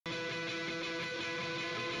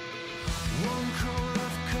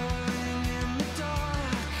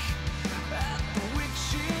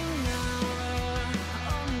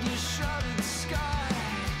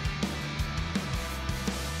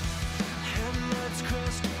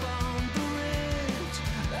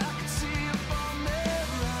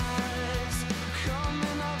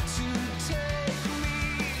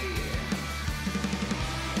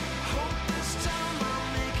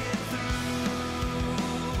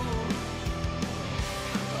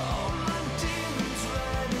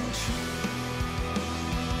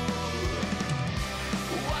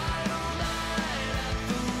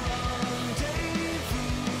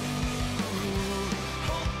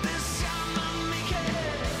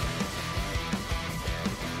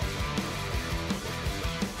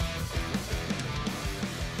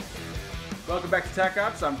Welcome back to Tech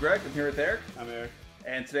Ops. I'm Greg. I'm here with Eric. I'm Eric.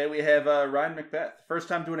 And today we have Ryan McBeth. First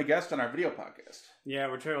time doing a guest on our video podcast. Yeah,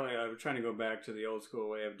 we're trying to go back to the old school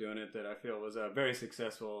way of doing it that I feel was very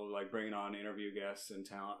successful, like bringing on interview guests and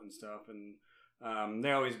talent and stuff. And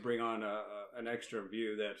they always bring on an extra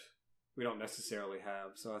view that we don't necessarily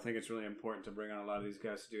have. So I think it's really important to bring on a lot of these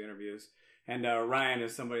guys to do interviews. And Ryan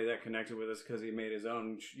is somebody that connected with us because he made his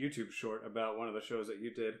own YouTube short about one of the shows that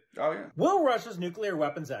you did. Oh, yeah. Will Russia's nuclear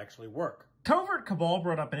weapons actually work? Covert Cabal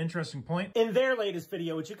brought up an interesting point in their latest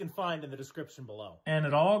video, which you can find in the description below. And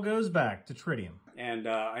it all goes back to tritium. And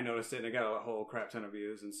I noticed it, and it got a whole crap ton of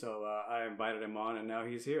views. And so I invited him on, and now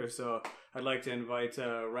he's here. So I'd like to invite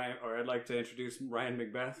Ryan, or I'd like to introduce Ryan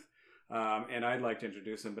McBeth. And I'd like to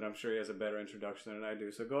introduce him, but I'm sure he has a better introduction than I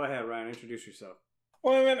do. So go ahead, Ryan, introduce yourself.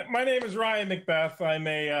 Well, my name is Ryan McBeth.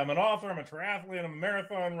 I'm an author, I'm a triathlete, I'm a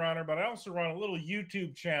marathon runner, but I also run a little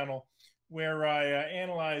YouTube channel where I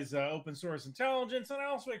analyze open source intelligence, and I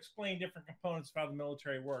also explain different components of how the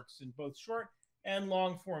military works in both short and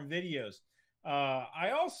long form videos.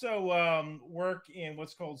 I also work in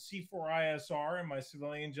what's called C4ISR in my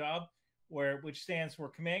civilian job, which stands for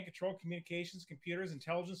Command, Control, Communications, Computers,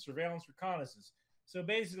 Intelligence, Surveillance, Reconnaissance. So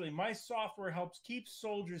basically, my software helps keep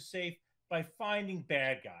soldiers safe by finding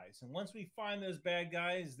bad guys. And once we find those bad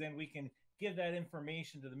guys, then we can give that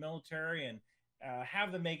information to the military and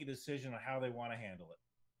have them make a decision on how they want to handle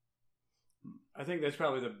it. I think that's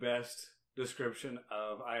probably the best description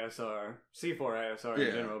of ISR, C4ISR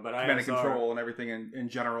in general, but Command and ISR... control and everything in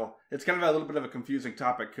general. It's kind of a little bit of a confusing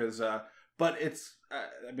topic because, but it's,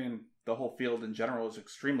 I mean, the whole field in general is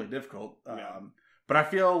extremely difficult. But I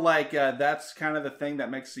feel like that's kind of the thing that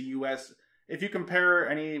makes the U.S., if you compare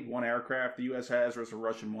any one aircraft the U.S. has versus a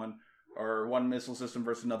Russian one, or one missile system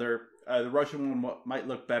versus another, the Russian one might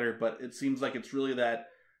look better, but it seems like it's really that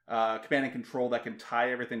command and control that can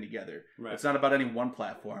tie everything together. Right. It's not about any one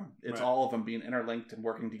platform. It's all of them being interlinked and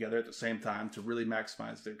working together at the same time to really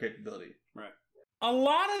maximize their capability. Right. A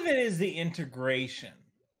lot of it is the integration.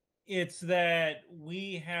 It's that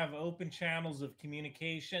we have open channels of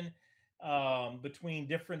communication between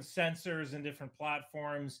different sensors and different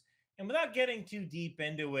platforms. And without getting too deep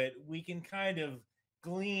into it, we can kind of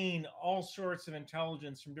glean all sorts of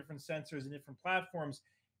intelligence from different sensors and different platforms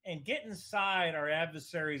and get inside our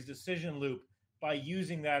adversary's decision loop by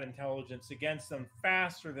using that intelligence against them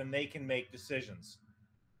faster than they can make decisions.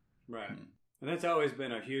 Right. And that's always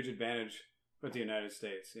been a huge advantage with the United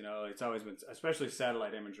States. You know, it's always been, especially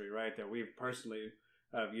satellite imagery, right, that we've personally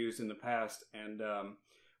used in the past. And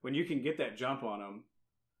when you can get that jump on them,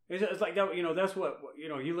 it's like that, you know, that's what, you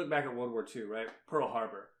know, you look back at World War II, right? Pearl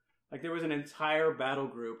Harbor. Like there was an entire battle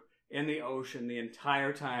group in the ocean the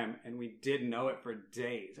entire time, and we didn't know it for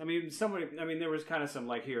days. I mean, there was kind of some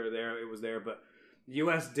like here or there, it was there, but the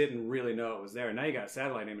U.S. didn't really know it was there. Now you got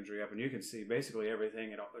satellite imagery up, and you can see basically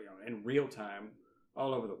everything in real time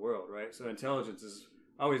all over the world, right? So intelligence has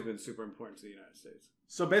always been super important to the United States.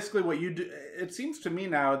 So basically what you do, it seems to me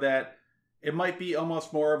now that it might be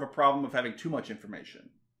almost more of a problem of having too much information.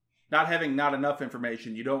 Not having not enough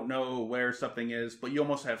information, you don't know where something is, but you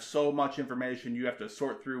almost have so much information, you have to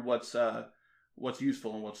sort through what's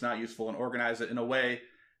useful and what's not useful and organize it in a way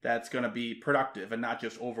that's going to be productive and not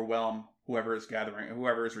just overwhelm whoever is gathering,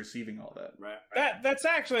 whoever is receiving all that. Right. That's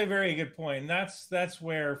actually a very good point. That's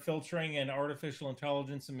where filtering and artificial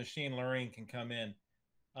intelligence and machine learning can come in.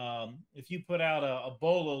 If you put out a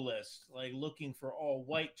BOLO list, like looking for all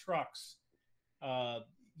white trucks,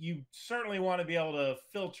 you certainly want to be able to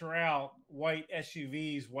filter out white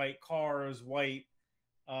SUVs, white cars, white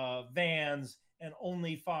vans, and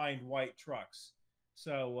only find white trucks.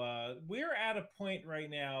 So we're at a point right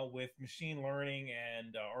now with machine learning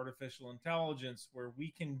and artificial intelligence where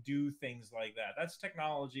we can do things like that. That's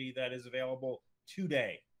technology that is available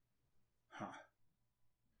today. Huh.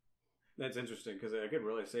 That's interesting because it could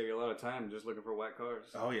really save you a lot of time just looking for white cars.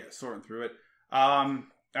 Oh yeah, sorting through it.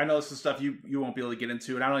 I know this is stuff you won't be able to get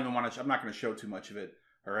into, and I don't even want to. I'm not going to show too much of it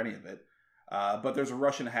or any of it. But there's a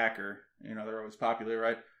Russian hacker. You know, they're always popular,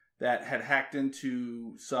 right? That had hacked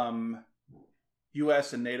into some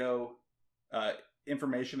U.S. and NATO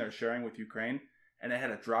information they're sharing with Ukraine, and it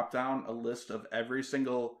had a drop down a list of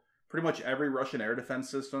pretty much every Russian air defense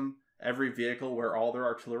system, every vehicle where all their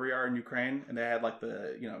artillery are in Ukraine, and they had like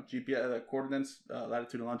the GPS coordinates,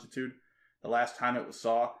 latitude and longitude, the last time it was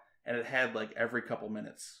saw, and it had like every couple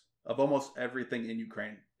minutes of almost everything in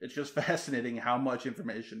Ukraine. It's just fascinating how much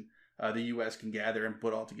information the U.S. can gather and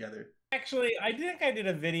put all together. Actually, I think I did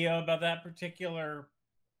a video about that particular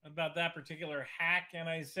hack, and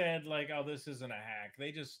I said like, "Oh, this isn't a hack.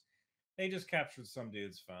 They just captured some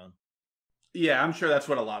dude's phone." Yeah, I'm sure that's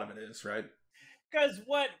what a lot of it is, right? Because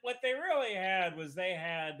what they really had was they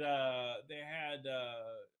had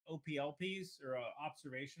OPLPs or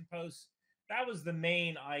observation posts. That was the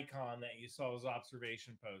main icon that you saw was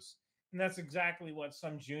observation posts, and that's exactly what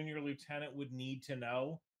some junior lieutenant would need to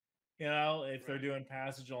know, if they're doing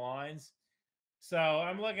passage of lines. So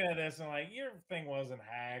I'm looking at this and like, your thing wasn't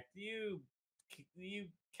hacked. You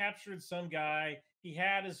captured some guy. He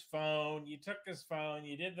had his phone. You took his phone.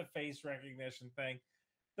 You did the face recognition thing.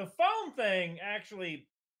 The phone thing actually,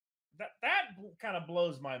 that kind of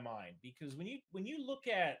blows my mind, because when you look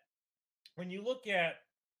at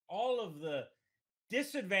all of the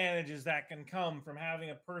disadvantages that can come from having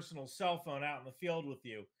a personal cell phone out in the field with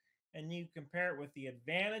you, and you compare it with the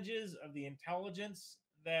advantages of the intelligence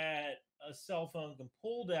that a cell phone can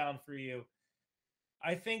pull down for you,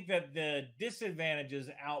 I think that the disadvantages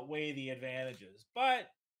outweigh the advantages. But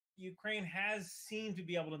Ukraine has seemed to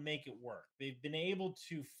be able to make it work. They've been able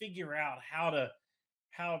to figure out how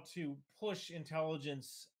to push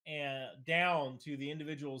intelligence down to the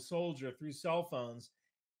individual soldier through cell phones,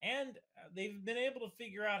 and they've been able to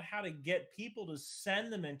figure out how to get people to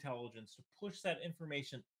send them intelligence, to push that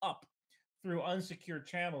information up through unsecured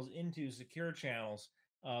channels into secure channels.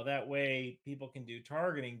 That way people can do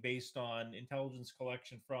targeting based on intelligence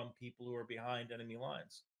collection from people who are behind enemy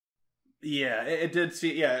lines. Yeah, it did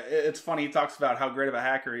see. Yeah, it's funny. He talks about how great of a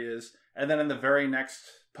hacker he is, and then in the very next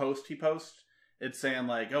post he posts, it's saying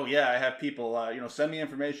like, "Oh yeah, I have people. Send me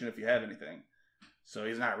information if you have anything." So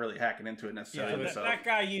he's not really hacking into it necessarily. Yeah, that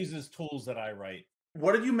guy uses tools that I write.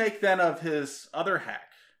 What did you make then of his other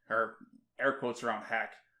hack, or air quotes around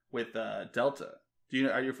hack, with Delta?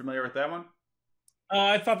 Are you familiar with that one?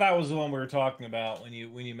 I thought that was the one we were talking about when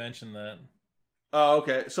you mentioned that. Oh,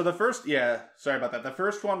 okay. So sorry about that. The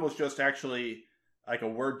first one was just actually like a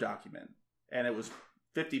Word document, and it was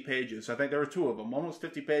 50 pages. I think there were two of them. One was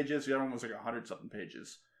 50 pages. The other one was like 100-something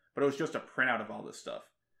pages. But it was just a printout of all this stuff.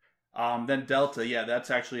 Then Delta, yeah,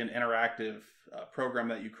 that's actually an interactive program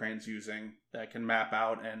that Ukraine's using that can map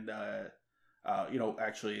out and,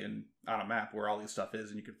 actually on a map where all this stuff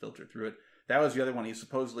is, and you can filter through it. That was the other one. He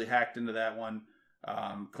supposedly hacked into that one.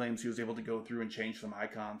 Claims he was able to go through and change some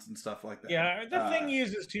icons and stuff like that. Yeah, the thing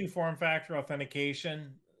uses two form factor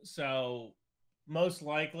authentication. So most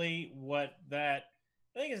likely I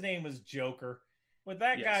think his name was Joker. What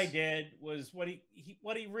that guy did was what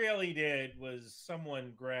he really did was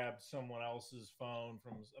someone grabbed someone else's phone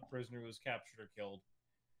from a prisoner who was captured or killed,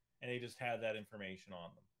 and they just had that information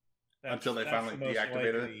on them. Until they finally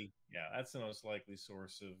deactivated it? Yeah, that's the most likely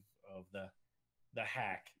source of the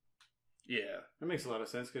hack. Yeah, that makes a lot of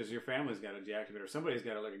sense, because your family's got to deactivate, or somebody's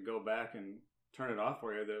got to go back and turn it off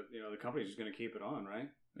for you. The company's just going to keep it on, right?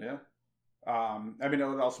 Yeah. It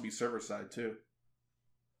would also be server side too.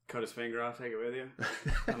 Cut his finger off, take it with you,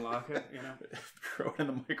 unlock it, throw it in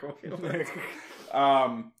the microwave.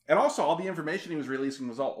 And also, all the information he was releasing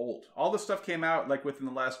was all old. All this stuff came out like within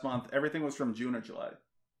the last month. Everything was from June or July,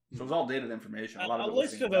 so it was all dated information. A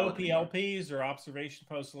list of OPLPs or observation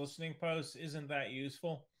posts, listening posts isn't that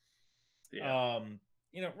useful. Yeah.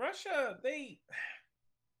 Russia, they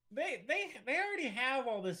already have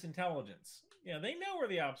all this intelligence. They know where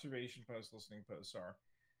the observation posts, listening posts are.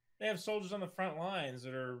 They have soldiers on the front lines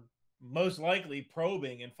that are most likely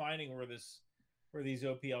probing and finding where these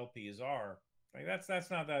OPLPs are. Like that's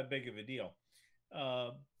not that big of a deal.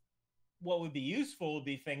 What would be useful would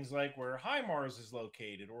be things like where HIMARS is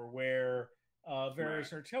located, or where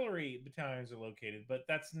various artillery battalions are located. But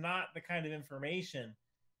that's not the kind of information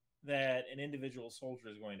that an individual soldier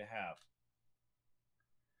is going to have.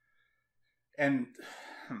 And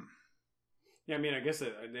yeah, I guess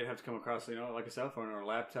they'd have to come across, like a cell phone or a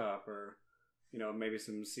laptop, or maybe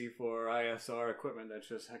some C4 ISR equipment that's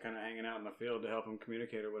just kind of hanging out in the field to help them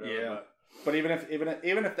communicate or whatever. Yeah, but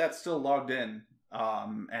even if that's still logged in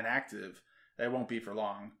and active, it won't be for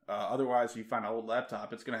long. Otherwise, you find an old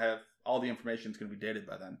laptop, it's going to have all the information is going to be dated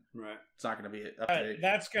by then. Right. It's not going to be up to date.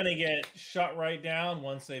 That's going to get shut right down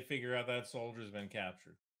once they figure out that soldier's been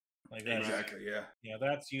captured. Exactly, yeah. Yeah,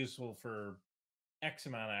 that's useful for X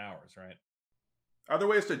amount of hours, right? Are there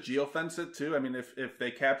ways to geofence it too? I mean, if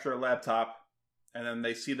they capture a laptop and then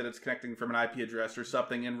they see that it's connecting from an IP address or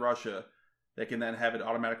something in Russia, they can then have it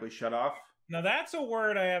automatically shut off? Now, that's a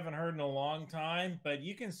word I haven't heard in a long time, but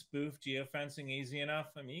you can spoof geofencing easy enough.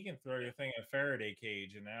 I mean, you can throw your thing in a Faraday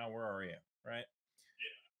cage, and now where are you, right?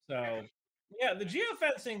 So, yeah, the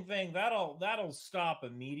geofencing thing that'll stop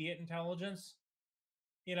immediate intelligence,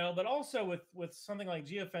 but also with something like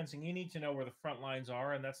geofencing, you need to know where the front lines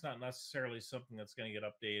are, and that's not necessarily something that's going to get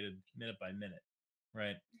updated minute by minute,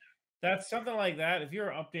 right? That's something like that. If you're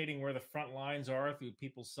updating where the front lines are through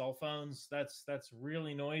people's cell phones, that's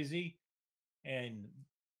really noisy, and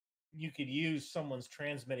you could use someone's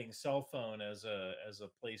transmitting cell phone as a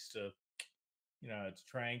place to to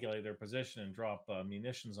triangulate their position and drop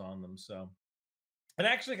munitions on them. So it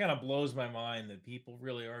actually kind of blows my mind that people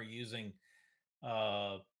really are using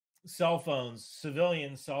cell phones,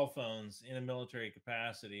 civilian cell phones, in a military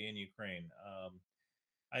capacity in Ukraine.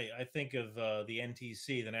 I think of the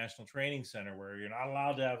NTC, the National Training Center, where you're not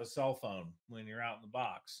allowed to have a cell phone when you're out in the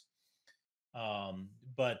box.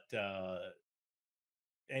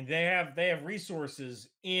 And they have resources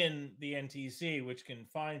in the NTC which can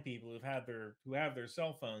find people who have their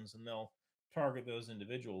cell phones, and they'll target those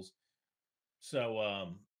individuals.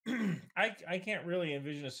 So I can't really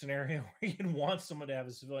envision a scenario where you'd want someone to have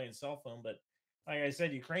a civilian cell phone, but like I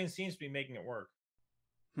said, Ukraine seems to be making it work.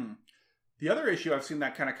 The other issue I've seen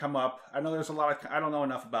that kind of come up, I know there's a lot of, I don't know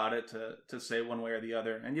enough about it to say one way or the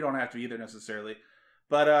other, and you don't have to either necessarily,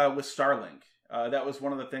 but with Starlink, that was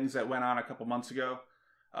one of the things that went on a couple months ago,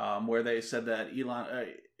 where they said that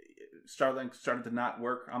Starlink started to not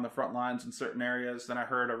work on the front lines in certain areas. Then I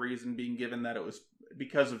heard a reason being given that it was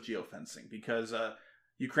because of geofencing, because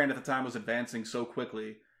Ukraine at the time was advancing so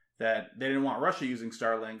quickly that they didn't want Russia using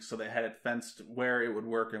Starlink, so they had it fenced where it would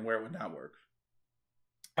work and where it would not work.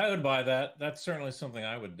 I would buy that. That's certainly something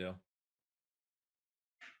I would do.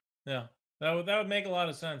 Yeah, that would make a lot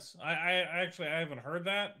of sense. I haven't heard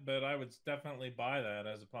that, but I would definitely buy that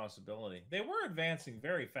as a possibility. They were advancing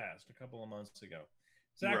very fast a couple of months ago.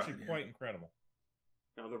 It's actually quite incredible.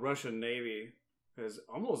 Now, the Russian Navy has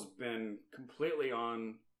almost been completely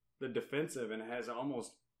on the defensive and has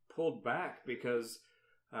almost pulled back because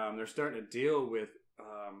they're starting to deal with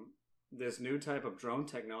this new type of drone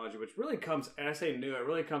technology, which really comes, and I say new, it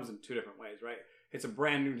really comes in two different ways, right? It's a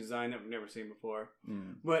brand new design that we've never seen before.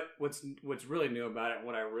 But what's really new about it, and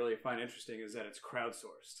what I really find interesting, is that it's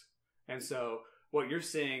crowdsourced. And so what you're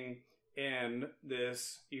seeing in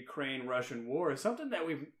this Ukraine-Russian war is something that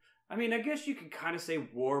I guess you can kind of say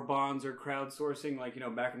war bonds are crowdsourcing, like,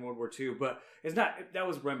 back in World War II, but it's not, that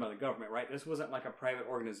was run by the government, right? This wasn't like a private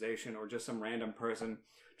organization or just some random person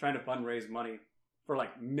trying to fundraise money for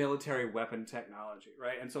like military weapon technology,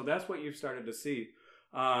 right? And so that's what you've started to see.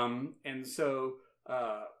 And so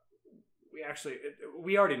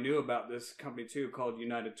we already knew about this company too, called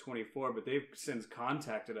United 24, but they've since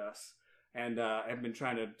contacted us and have been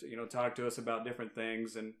trying to talk to us about different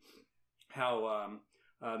things and how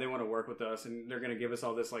they want to work with us, and they're going to give us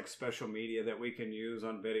all this like special media that we can use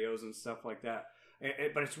on videos and stuff like that.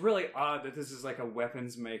 But it's really odd that this is like a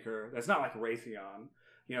weapons maker that's not like Raytheon.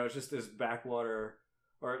 It's just this backwater,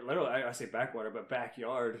 or literally, I say backwater, but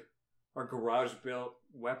backyard or garage-built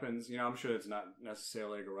weapons. I'm sure it's not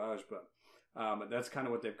necessarily a garage, but that's kind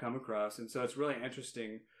of what they've come across. And so it's really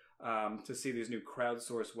interesting to see these new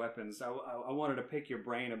crowdsourced weapons. I wanted to pick your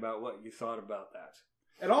brain about what you thought about that.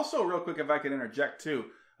 And also, real quick, if I could interject too,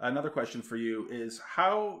 another question for you is,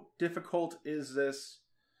 how difficult is this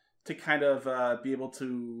to kind of be able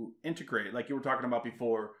to integrate, like you were talking about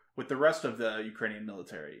before, with the rest of the Ukrainian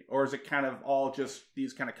military? Or is it kind of all just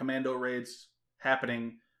these kind of commando raids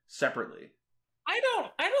happening separately? I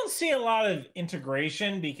don't see a lot of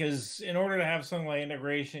integration, because in order to have something like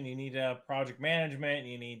integration, you need to have project management,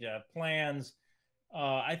 you need to have plans.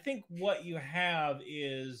 I think what you have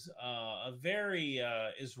is a very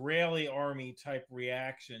Israeli army type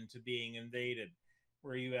reaction to being invaded,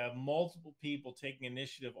 where you have multiple people taking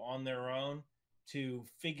initiative on their own to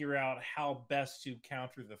figure out how best to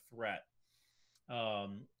counter the threat.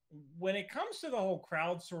 When it comes to the whole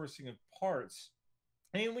crowdsourcing of parts,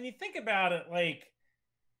 I mean, when you think about it, like,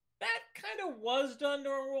 that kind of was done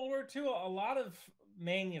during World War II. A lot of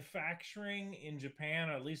manufacturing in Japan,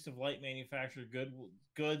 or at least of light manufactured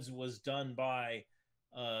goods, was done by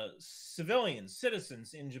civilians,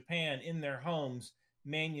 citizens in Japan, in their homes,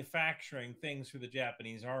 manufacturing things for the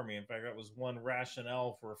Japanese army. In fact, that was one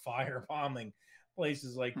rationale for firebombing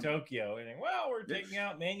places like Tokyo. And we're taking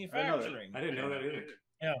out manufacturing. I didn't know that either.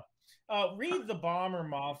 Yeah. Read The Bomber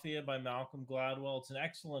Mafia by Malcolm Gladwell. It's an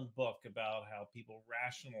excellent book about how people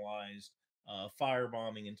rationalized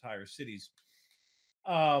firebombing entire cities.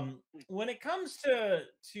 When it comes to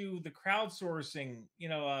the crowdsourcing,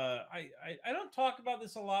 I don't talk about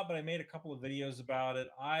this a lot, but I made a couple of videos about it.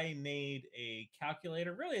 I made a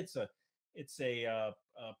calculator. Really, it's a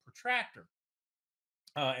protractor,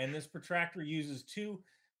 and this protractor uses two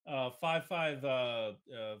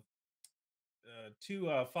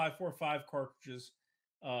 545 cartridges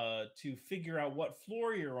to figure out what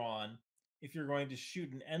floor you're on if you're going to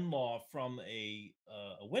shoot an NLAW from a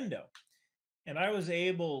window. And I was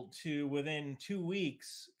able to, within 2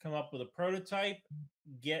 weeks, come up with a prototype,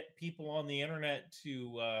 get people on the internet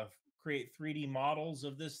to create 3D models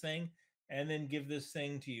of this thing, and then give this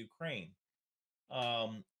thing to Ukraine.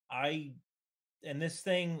 And this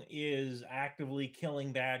thing is actively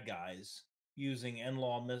killing bad guys using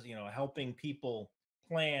NLAW, helping people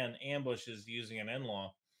plan ambushes using an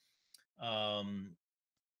NLAW.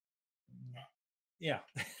 Yeah.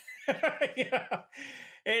 Yeah.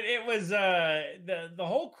 It was the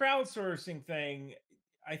whole crowdsourcing thing.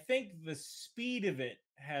 I think the speed of it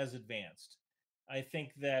has advanced. I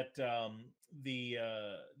think that the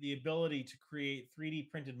ability to create 3D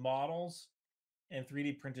printed models and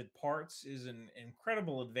 3D printed parts is an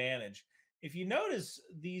incredible advantage. If you notice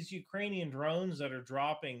these Ukrainian drones that are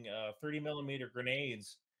dropping 30 millimeter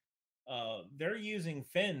grenades, they're using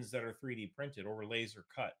fins that are 3D printed or laser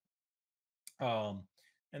cut.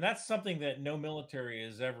 And that's something that no military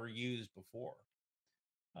has ever used before.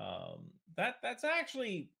 That's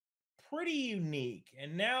actually pretty unique.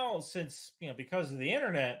 And now, since because of the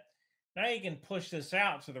internet, now you can push this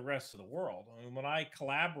out to the rest of the world. I mean, when I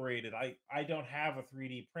collaborated, I don't have a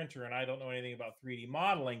 3D printer and I don't know anything about 3D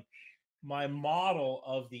modeling. My model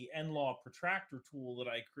of the NLAW protractor tool that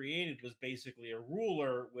I created was basically a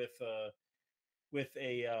ruler with a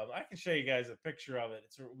I can show you guys a picture of it.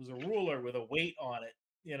 It was a ruler with a weight on it,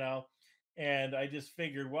 and I just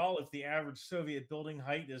figured, well, if the average Soviet building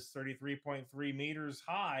height is 33.3 meters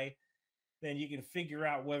high, then you can figure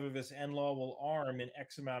out whether this NLAW will arm in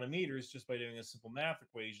X amount of meters just by doing a simple math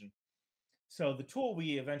equation. So the tool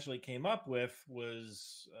we eventually came up with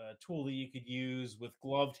was a tool that you could use with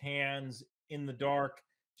gloved hands in the dark,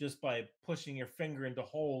 just by pushing your finger into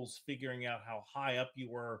holes, figuring out how high up you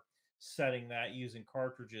were, setting that using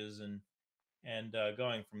cartridges, and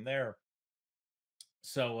going from there.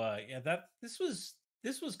 So this was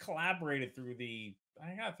collaborated through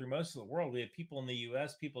through most of the world. We had people in the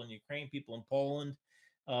U.S., people in Ukraine, people in Poland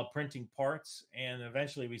printing parts, and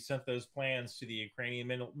eventually we sent those plans to the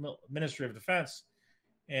Ukrainian Ministry of Defense,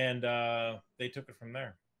 and they took it from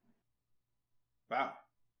there. Wow.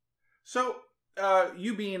 So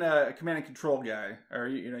you being a command and control guy, or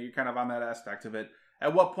you're kind of on that aspect of it.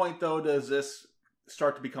 At what point, though, does this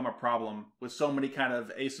start to become a problem with so many kind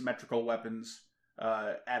of asymmetrical weapons,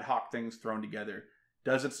 ad hoc things thrown together?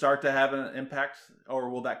 Does it start to have an impact, or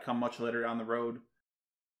will that come much later down the road?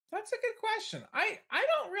 That's a good question. I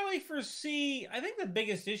don't really foresee. I think the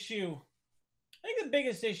biggest issue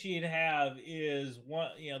you'd have is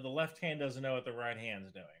the left hand doesn't know what the right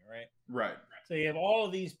hand's doing, right? Right. So you have all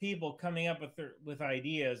of these people coming up with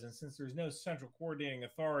ideas, and since there's no central coordinating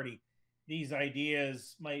authority, these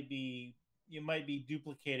ideas might be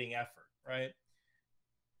duplicating effort, right?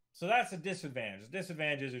 So that's a disadvantage. The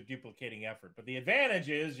disadvantage is you're duplicating effort, but the advantage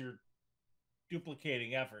is you're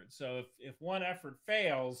duplicating effort. So if one effort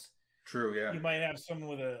fails, true, yeah, you might have someone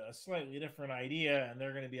with a slightly different idea, and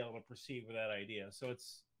they're going to be able to proceed with that idea. So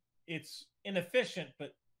it's inefficient,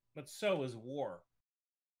 but so is war.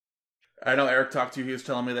 I know Eric talked to you. He was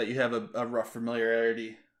telling me that you have a rough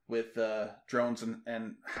familiarity with drones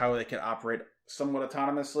and how they can operate somewhat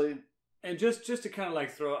autonomously. And just to kind of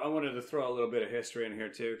like I wanted to throw a little bit of history in here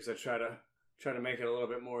too, because I try to make it a little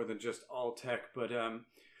bit more than just all tech. But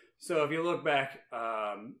so if you look back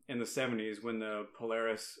in the 70s when the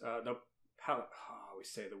Polaris, I always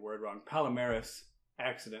say the word wrong, Palomares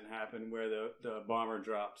accident happened, where the bomber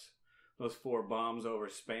drops those 4 bombs over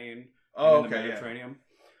Spain in the Mediterranean.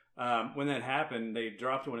 Yeah. When that happened, they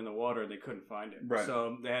dropped one in the water and they couldn't find it. Right.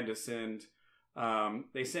 So they had to send.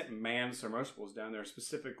 They sent manned submersibles down there.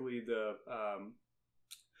 Specifically,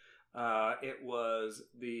 it was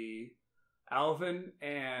the Alvin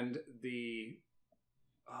and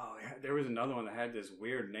there was another one that had this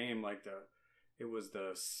weird name, like it was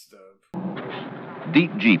the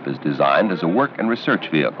Deep Jeep is designed as a work and research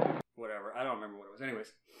vehicle. Whatever, I don't remember what it was.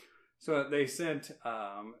 Anyways, so they sent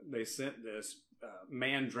this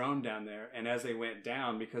manned drone down there, and as they went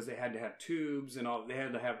down, because they had to have tubes and all, they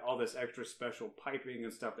had to have all this extra special piping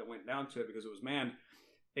and stuff that went down to it because it was manned.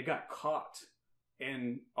 It got caught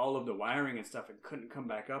in all of the wiring and stuff and couldn't come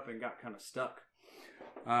back up and got kind of stuck.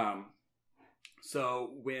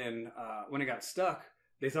 So when it got stuck,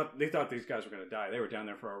 they thought these guys were going to die. They were down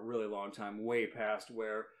there for a really long time, way past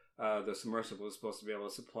where the submersible was supposed to be able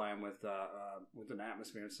to supply them with an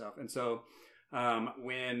atmosphere and stuff. And so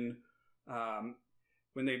when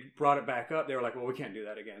they brought it back up, they were like, well, we can't do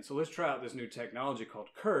that again. So let's try out this new technology called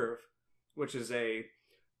Curve, which is a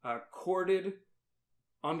corded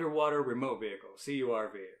underwater remote vehicle,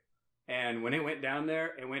 CURV. And when it went down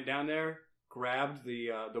there, grabbed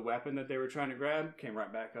the weapon that they were trying to grab, came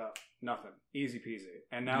right back up. Nothing. Easy peasy.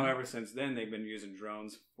 And now ever since then, they've been using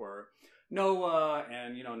drones for NOAA,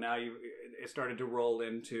 and now it started to roll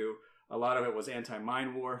into, a lot of it was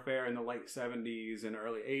anti-mine warfare in the late 70s and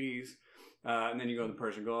early 80s. And then you go to the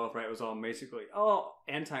Persian Gulf, right? It was all basically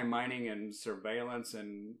anti-mining and surveillance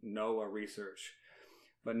and NOAA research.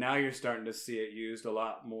 But now you're starting to see it used a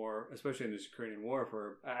lot more, especially in the Ukrainian war,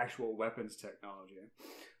 for actual weapons technology.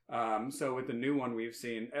 So with the new one we've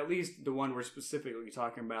seen, at least the one we're specifically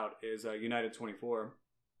talking about is United 24.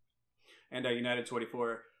 And United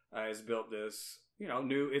 24 has built this,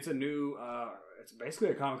 it's basically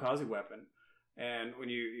a kamikaze weapon. And when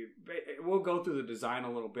we'll go through the design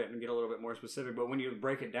a little bit and get a little bit more specific, but when you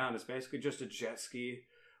break it down, it's basically just a jet ski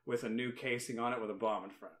with a new casing on it with a bomb in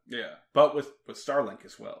front. Yeah, but with Starlink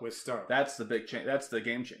as well. With Starlink. That's the big change. That's the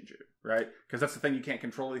game changer, right? Because that's the thing. You can't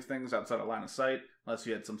control these things outside of line of sight unless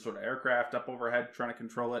you had some sort of aircraft up overhead trying to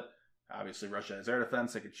control it. Obviously, Russia has air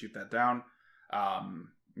defense. They could shoot that down.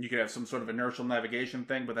 You could have some sort of inertial navigation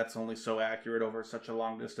thing, but that's only so accurate over such a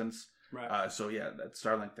long distance. Right. So yeah, that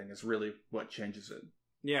Starlink thing is really what changes it.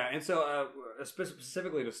 Yeah, and so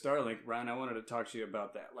specifically to Starlink, Ryan, I wanted to talk to you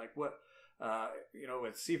about that. Like what,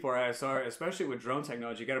 with C4ISR, especially with drone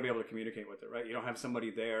technology, you got to be able to communicate with it, right? You don't have somebody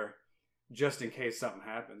there just in case something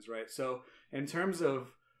happens, right? So in terms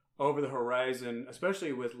of over the horizon,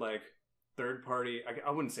 especially with like third party,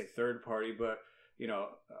 I wouldn't say third party, but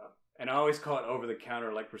and I always call it over the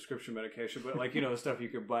counter, like prescription medication, but like the stuff you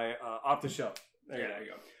could buy off the shelf. There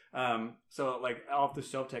you go. So like off the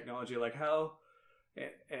shelf technology, like how.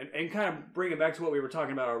 And kind of bring it back to what we were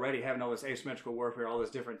talking about already, having all this asymmetrical warfare, all this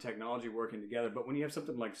different technology working together. But when you have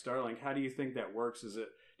something like Starlink, how do you think that works? Do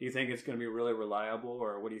you think it's going to be really reliable,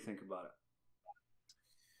 or what do you think about it?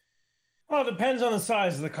 Well, it depends on the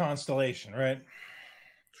size of the constellation, right?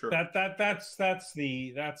 Sure. That's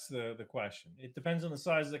the question. It depends on the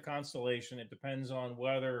size of the constellation. It depends on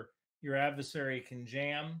whether your adversary can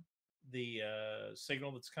jam the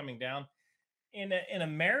signal that's coming down. In a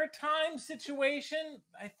maritime situation,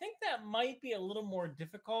 I think that might be a little more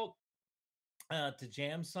difficult to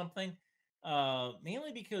jam something,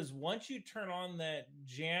 mainly because once you turn on that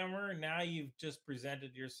jammer, now you've just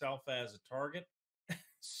presented yourself as a target.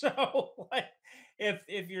 So, like,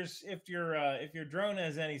 if your drone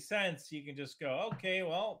has any sense, you can just go, okay,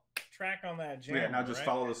 well, track on that jammer. Yeah, now just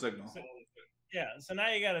follow the signal. So now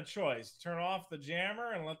you got a choice: turn off the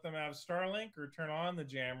jammer and let them have Starlink, or turn on the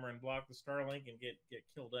jammer and block the Starlink and get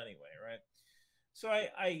killed anyway, right? So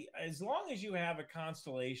I as long as you have a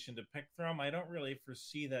constellation to pick from, I don't really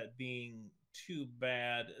foresee that being too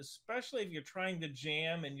bad, especially if you're trying to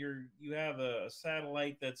jam and you have a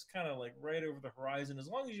satellite that's kind of like right over the horizon. As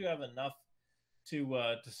long as you have enough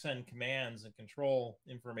to send commands and control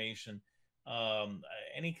information,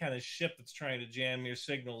 any kind of ship that's trying to jam your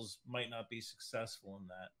signals might not be successful in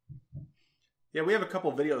that. Yeah, we have a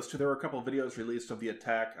couple videos too. There were a couple videos released of the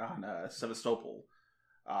attack on Sevastopol,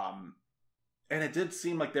 and it did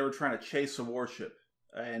seem like they were trying to chase a warship,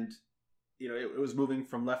 and it was moving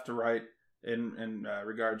from left to right in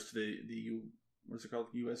regards to the what's it called,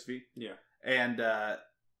 USV? Yeah, and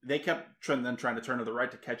they kept trying to turn to the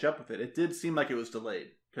right to catch up with it. It did seem like it was delayed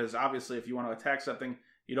because obviously, if you want to attack something,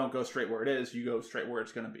 you don't go straight where it is, you go straight where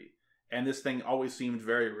it's going to be. And this thing always seemed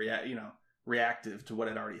very reactive to what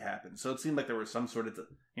had already happened. So it seemed like there was some sort of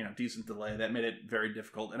decent delay that made it very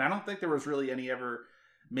difficult. And I don't think there was really any ever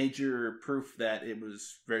major proof that it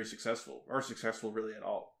was very successful or successful really at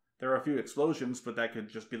all. There were a few explosions, but that could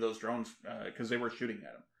just be those drones because they were shooting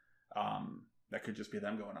at them. That could just be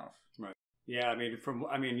them going off. Right. Yeah,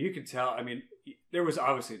 you could tell. There was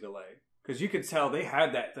obviously a delay because you could tell they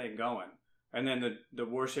had that thing going. And then the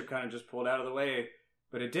warship kind of just pulled out of the way,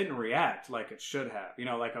 but it didn't react like it should have.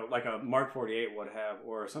 Like a Mark 48 would have,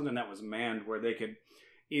 or something that was manned where they could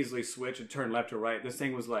easily switch and turn left or right. This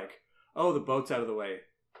thing was like, oh, the boat's out of the way.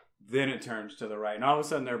 Then it turns to the right. And all of a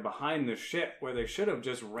sudden they're behind the ship where they should have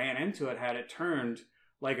just ran into it had it turned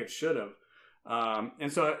like it should have.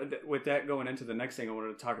 And so with that going into the next thing I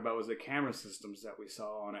wanted to talk about was the camera systems that we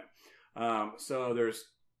saw on it. So there's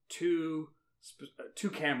two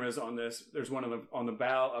cameras on this. There's one on the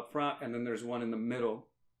bow up front, and then there's one in the middle.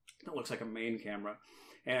 that looks like a main camera.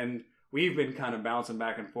 And we've been kind of bouncing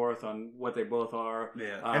back and forth on what they both are.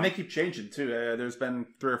 Yeah, and they keep changing too. There's been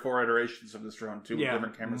 3 or 4 iterations of this drone too, with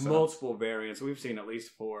different cameras. Multiple variants. We've seen at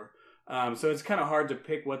least 4. So it's kind of hard to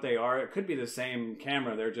pick what they are. It could be the same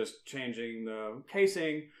camera. They're just changing the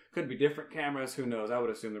casing. Could be different cameras. Who knows? I would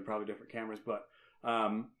assume they're probably different cameras. But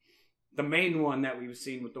the main one that we've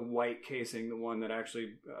seen with the white casing, the one that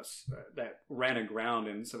actually that ran aground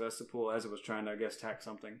in Sevastopol as it was trying to, I guess, tack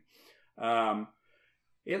something.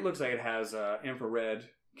 It looks like it has an infrared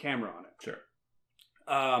camera on it. Sure.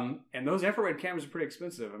 And those infrared cameras are pretty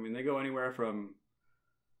expensive. I mean, they go anywhere from...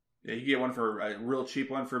 Yeah, you get one for a real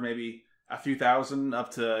cheap one for maybe a few thousand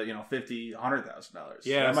up to, $50,000, $100,000.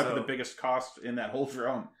 Yeah, that might be the biggest cost in that whole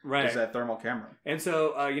drone. Right. Is that thermal camera. And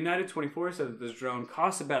so United 24 said that this drone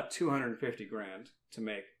costs about $250,000 to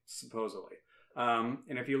make, supposedly. And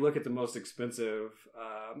if you look at the most expensive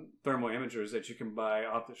thermal imagers that you can buy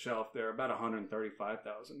off the shelf, they're about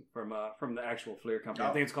 $135,000 from the actual FLIR company.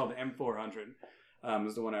 I think it's called the M400.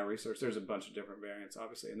 Is the one I researched. There's a bunch of different variants,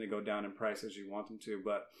 obviously, and they go down in price as you want them to.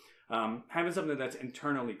 But having something that's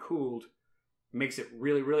internally cooled makes it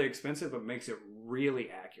really, really expensive, but makes it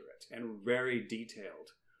really accurate and very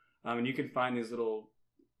detailed. And you can find these little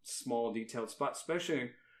small detailed spots,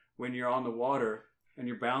 especially when you're on the water and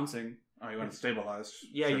you're bouncing. Oh, you want it stabilized.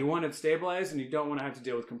 Yeah, Sure. You want it stabilized, and you don't want to have to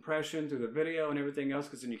deal with compression through the video and everything else,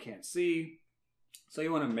 because then you can't see. So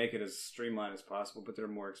you want to make it as streamlined as possible, but they're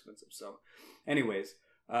more expensive. So anyways,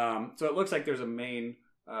 so it looks like there's a main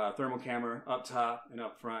thermal camera up top and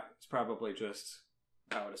up front. It's probably just,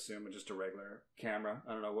 I would assume, just a regular camera.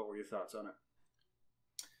 I don't know. What were your thoughts on it?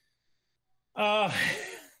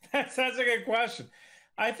 That's a good question.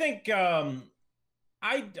 I think I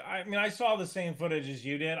mean, I saw the same footage as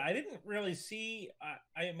you did. I didn't really see.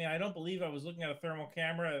 I mean, I don't believe I was looking at a thermal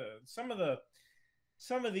camera. Some of the.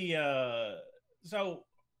 So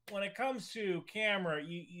when it comes to camera,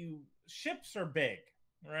 you ships are big,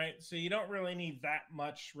 right? So you don't really need that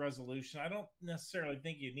much resolution. I don't necessarily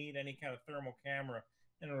think you need any kind of thermal camera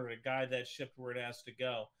in order to guide that ship where it has to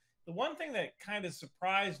go. The one thing that kind of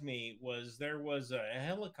surprised me was there was a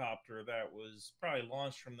helicopter that was probably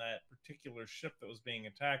launched from that particular ship that was being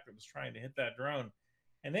attacked that was trying to hit that drone,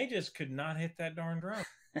 and they just could not hit that darn drone.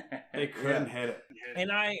 They couldn't hit it.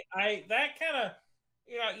 And I that kind of,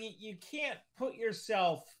 you can't put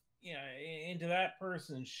yourself, into that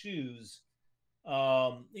person's shoes,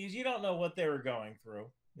 because you don't know what they were going through,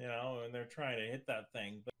 and they're trying to hit that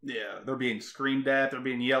thing. But yeah, they're being screamed at, they're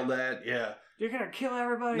being yelled at. Yeah, you're gonna kill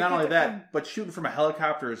everybody. Not only that, but shooting from a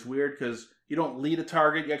helicopter is weird because you don't lead a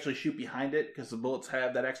target; you actually shoot behind it because the bullets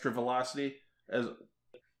have that extra velocity.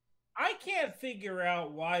 I can't figure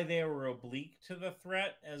out why they were oblique to the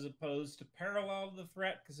threat as opposed to parallel to the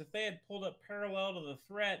threat. Because if they had pulled up parallel to the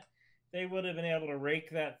threat, they would have been able to rake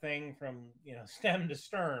that thing from stem to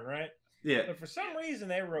stern, right? Yeah. But for some reason,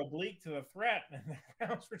 they were oblique to the threat, and the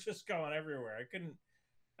rounds were just going everywhere.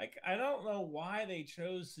 I don't know why they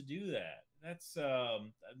chose to do that. That's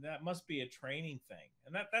that must be a training thing,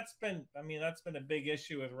 and that's been a big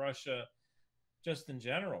issue with Russia. Just in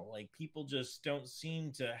general, like people just don't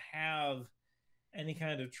seem to have any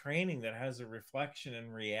kind of training that has a reflection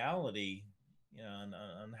in reality, on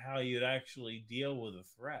how you'd actually deal with a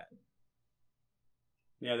threat.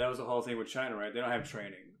 Yeah, that was the whole thing with China, right? They don't have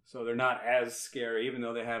training, so they're not as scary, even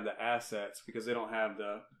though they have the assets, because they don't have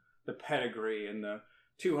the pedigree and the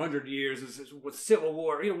 200 years with Civil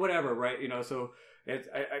War, whatever, right? So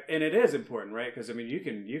and it is important, right? Because I mean, you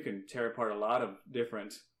can tear apart a lot of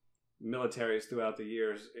different militaries throughout the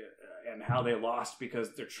years and how they lost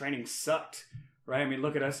because their training sucked, right? I mean,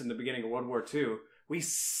 look at us in the beginning of World War II. We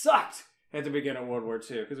sucked at the beginning of World War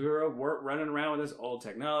II because we were running around with this old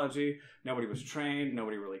technology. Nobody was trained.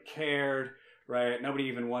 Nobody really cared, right? Nobody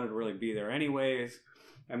even wanted to really be there anyways.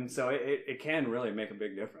 And so it can really make a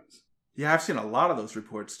big difference. Yeah, I've seen a lot of those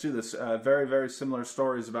reports too. This very, very similar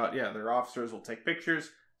stories about, their officers will take pictures,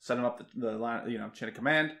 set them up the line, chain of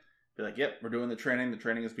command. Be like, yep, we're doing the training. The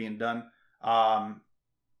training is being done. And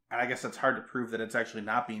I guess that's hard to prove that it's actually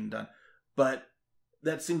not being done. But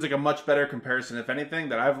that seems like a much better comparison, if anything,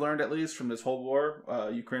 that I've learned at least from this whole war,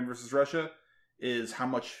 Ukraine versus Russia, is how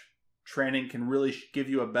much training can really give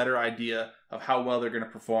you a better idea of how well they're going to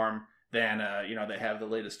perform than, they have the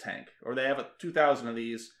latest tank. Or they have 2,000 of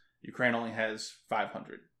these. Ukraine only has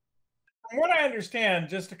 500. From what I understand,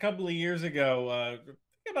 just a couple of years ago,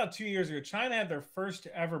 about 2 years ago, China had their first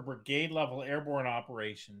ever brigade level airborne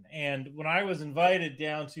operation. And when I was invited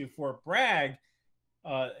down to Fort Bragg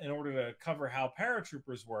in order to cover how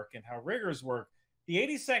paratroopers work and how riggers work, the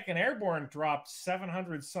 82nd Airborne dropped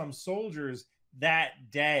 700 some soldiers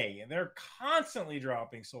that day, and they're constantly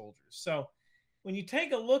dropping soldiers. So when you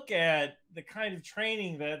take a look at the kind of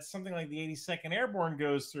training that something like the 82nd Airborne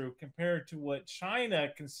goes through compared to what China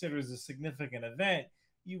considers a significant event,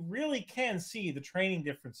 you really can see the training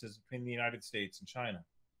differences between the United States and China.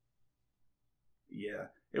 Yeah.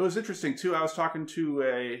 It was interesting, too. I was talking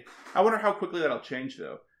to I wonder how quickly that'll change,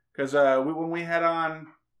 though. Because when we had on...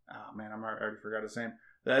 Oh, man, I already forgot his name.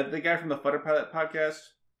 The guy from the Fighter Pilot podcast,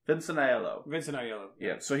 Vincent Aiello. Vincent Aiello.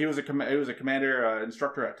 Yeah, so he was a commander,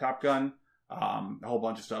 instructor at Top Gun, a whole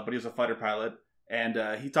bunch of stuff, but he was a fighter pilot.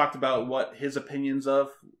 And he talked about what his opinions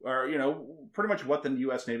of, or, pretty much what the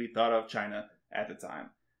U.S. Navy thought of China at the time.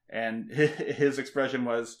 And his expression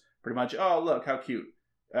was pretty much, oh, look, how cute.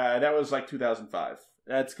 That was like 2005.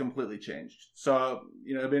 That's completely changed. So,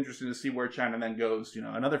 it'll be interesting to see where China then goes,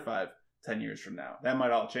 another 5-10 years from now. That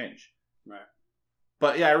might all change. Right.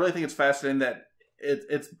 But yeah, I really think it's fascinating that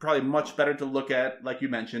it's probably much better to look at, like you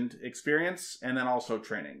mentioned, experience and then also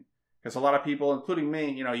training. Because a lot of people, including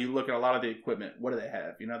me, you look at a lot of the equipment. What do they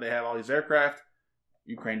have? They have all these aircraft.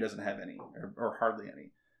 Ukraine doesn't have any, or hardly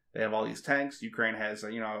any. They have all these tanks. Ukraine has,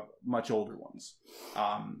 much older ones.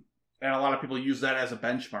 And a lot of people use that as a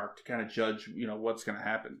benchmark to kind of judge, what's going to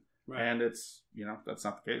happen. Right. And it's, that's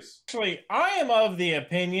not the case. Actually, I am of the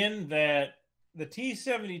opinion that the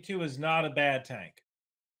T-72 is not a bad tank.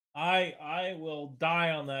 I will die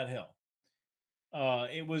on that hill.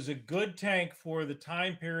 It was a good tank for the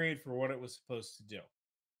time period for what it was supposed to do.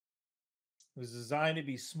 It was designed to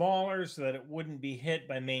be smaller so that it wouldn't be hit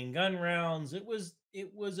by main gun rounds. It was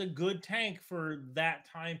a good tank for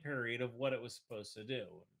that time period of what it was supposed to do.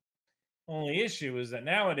 Only issue is that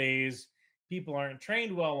nowadays people aren't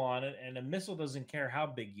trained well on it, and a missile doesn't care how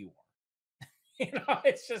big you are.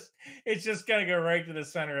 It's just gonna go right to the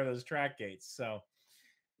center of those track gates. So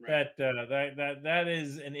right. that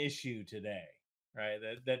is an issue today, right?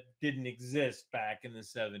 That didn't exist back in the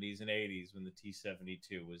 70s and 80s when the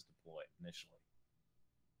T-72 was deployed initially.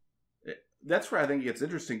 That's where I think it gets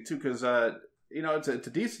interesting too, because it's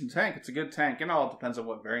a decent tank. It's a good tank, and all it depends on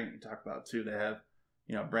what variant you talk about too. They have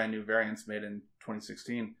brand new variants made in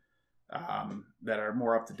 2016 that are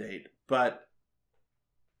more up to date. But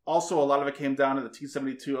also, a lot of it came down to the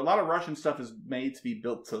T-72. A lot of Russian stuff is made to be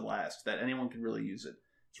built to last, that anyone can really use it.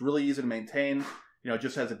 It's really easy to maintain. It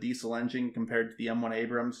just has a diesel engine compared to the M1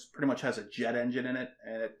 Abrams. Pretty much has a jet engine in it,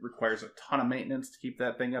 and it requires a ton of maintenance to keep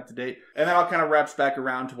that thing up to date. And that all kind of wraps back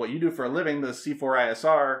around to what you do for a living, the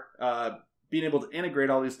C4ISR, being able to integrate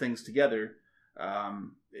all these things together. A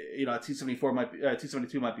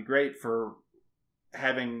T-72 might be great for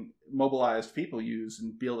having mobilized people use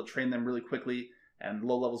and be able to train them really quickly and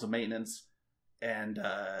low levels of maintenance. And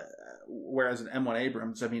whereas an M1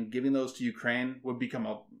 Abrams, giving those to Ukraine would become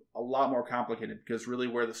a lot more complicated, because really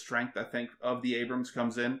where the strength, I think, of the Abrams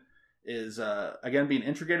comes in is, again, being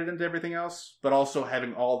integrated into everything else, but also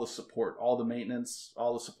having all the support, all the maintenance,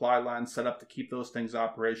 all the supply lines set up to keep those things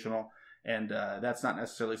operational. And that's not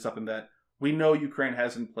necessarily something that we know Ukraine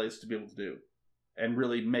has in place to be able to do and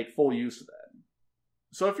really make full use of that.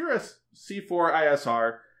 So if you're a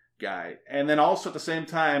C4ISR guy, and then also at the same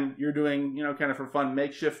time you're doing, kind of for fun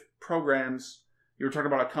makeshift programs, you were talking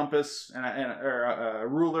about a compass and a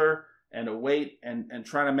ruler and a weight and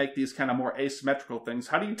trying to make these kind of more asymmetrical things.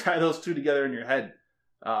 How do you tie those two together in your head?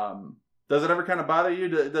 Does it ever kind of bother you?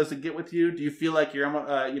 Does it get with you? Do you feel like you're,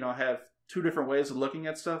 have two different ways of looking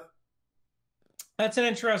at stuff? That's an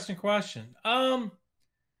interesting question. I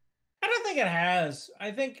don't think it has.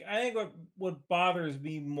 I think what bothers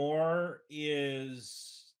me more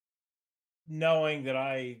is knowing that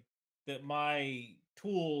my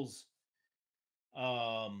tools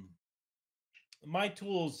have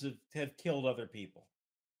killed other people.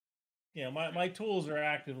 My tools are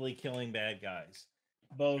actively killing bad guys.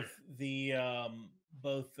 Both the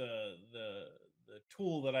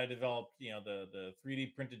tool that I developed, the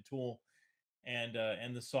 3D printed tool, and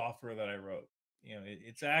the software that I wrote.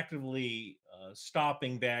 It's actively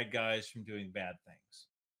stopping bad guys from doing bad things.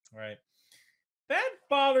 Right? That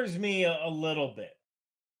bothers me a little bit.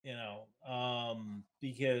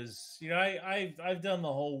 Because I've done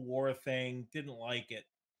the whole war thing, didn't like it,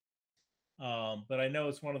 but I know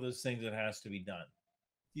it's one of those things that has to be done.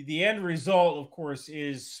 The end result, of course,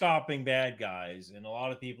 is stopping bad guys, and a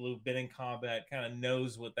lot of people who've been in combat kind of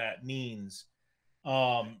knows what that means.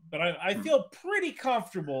 But I feel pretty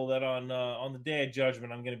comfortable that on the day of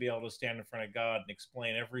judgment, I'm going to be able to stand in front of God and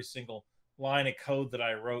explain every single line of code that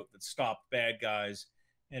I wrote that stopped bad guys,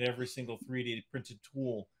 and every single 3D printed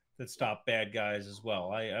tool that stopped bad guys as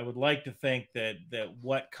well. I would like to think that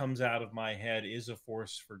what comes out of my head is a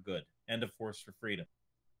force for good and a force for freedom.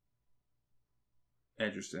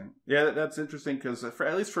 Interesting. Yeah, that's interesting because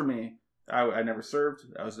at least for me, I never served.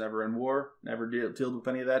 I was never in war. Never dealt with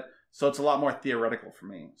any of that. So it's a lot more theoretical for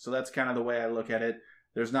me. So that's kind of the way I look at it.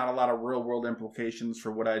 There's not a lot of real world implications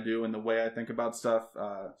for what I do and the way I think about stuff.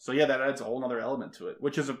 So yeah, that adds a whole other element to it,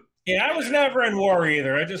 which is Yeah, I was never in war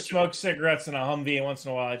either. I just smoked cigarettes in a Humvee, and once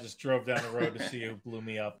in a while I just drove down the road to see who blew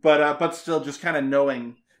me up. But still, just kind of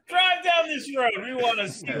knowing. Drive down this road. We want to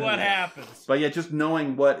see what happens. But yeah, just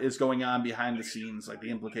knowing what is going on behind the scenes, like the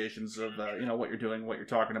implications of what you're doing, what you're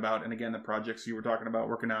talking about, and again the projects you were talking about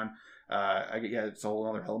working on. It's a whole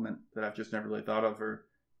other element that I've just never really thought of, or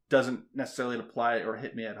doesn't necessarily apply or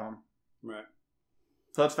hit me at home. Right.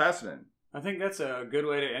 So that's fascinating. I think that's a good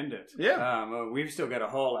way to end it. Yeah. We've still got a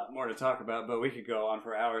whole lot more to talk about, but we could go on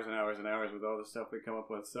for hours and hours and hours with all the stuff we come up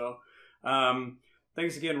with. So,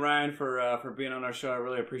 thanks again, Ryan, for being on our show. I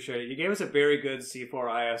really appreciate it. You gave us a very good C4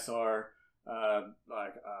 ISR.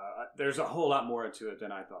 There's a whole lot more into it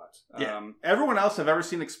than I thought. Everyone else I've ever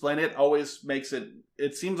seen explain it always makes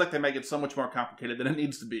it seems like they make it so much more complicated than it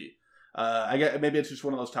needs to be. I guess maybe it's just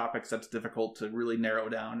one of those topics that's difficult to really narrow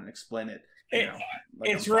down and explain it.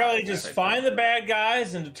 It's really just find the bad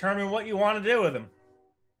guys and determine what you want to do with them.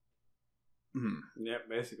 Yeah,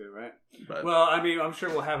 basically, right. But, well, I mean, I'm sure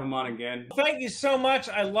we'll have him on again. Thank you so much.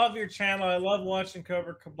 I love your channel. I love watching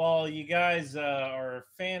Covert Cabal. You guys are a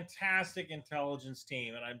fantastic intelligence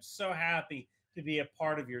team, and I'm so happy to be a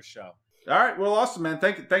part of your show. All right. Well, awesome, man.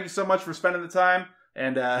 Thank you so much for spending the time.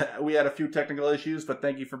 And we had a few technical issues, but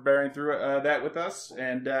thank you for bearing through that with us.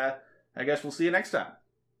 And I guess we'll see you next time.